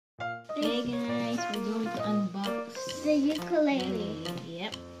Okay guys, we're going to unbox the ukulele.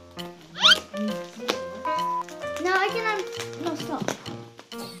 Yep. No, I cannot. No, stop.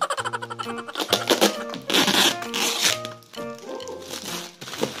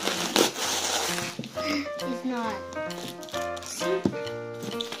 It's not. See?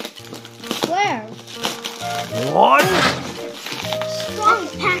 Where? What? Strong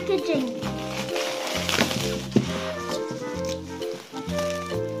packaging.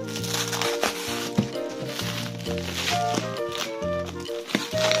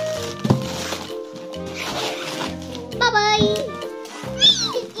 Bye-bye.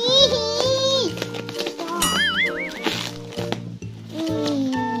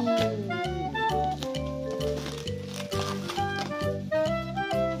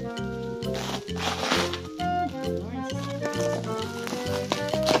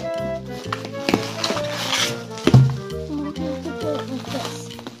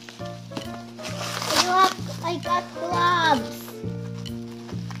 Look, I got gloves.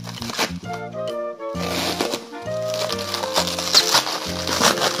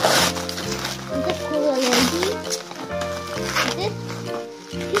 Is it cool lady? Is it?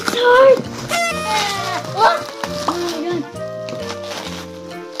 It's hard. Oh my god.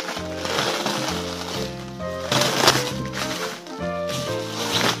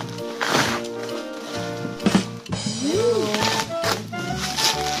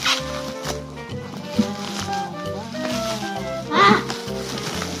 Ah!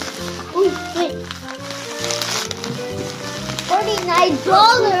 Oh, wait. $49?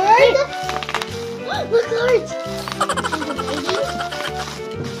 Look, cards.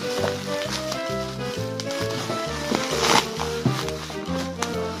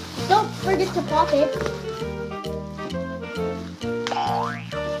 Don't forget to pop it.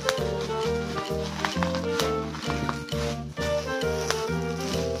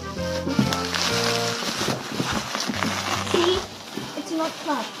 See? It's not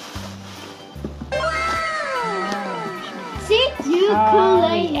tough. See?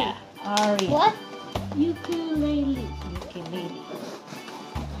 Ukulele. Aria. What? Ukulele. Ukulele.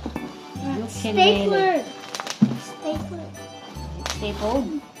 Stapler. Stapler. Stapled?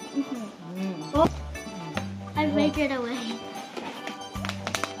 Oh, I break it away.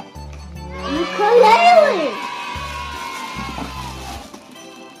 Ukulele.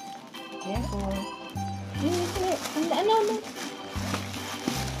 Careful. No.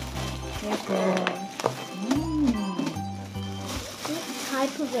 Careful. What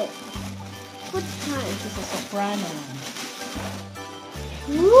type of it? What type? This is a soprano.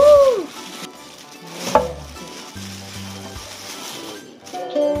 Ooh.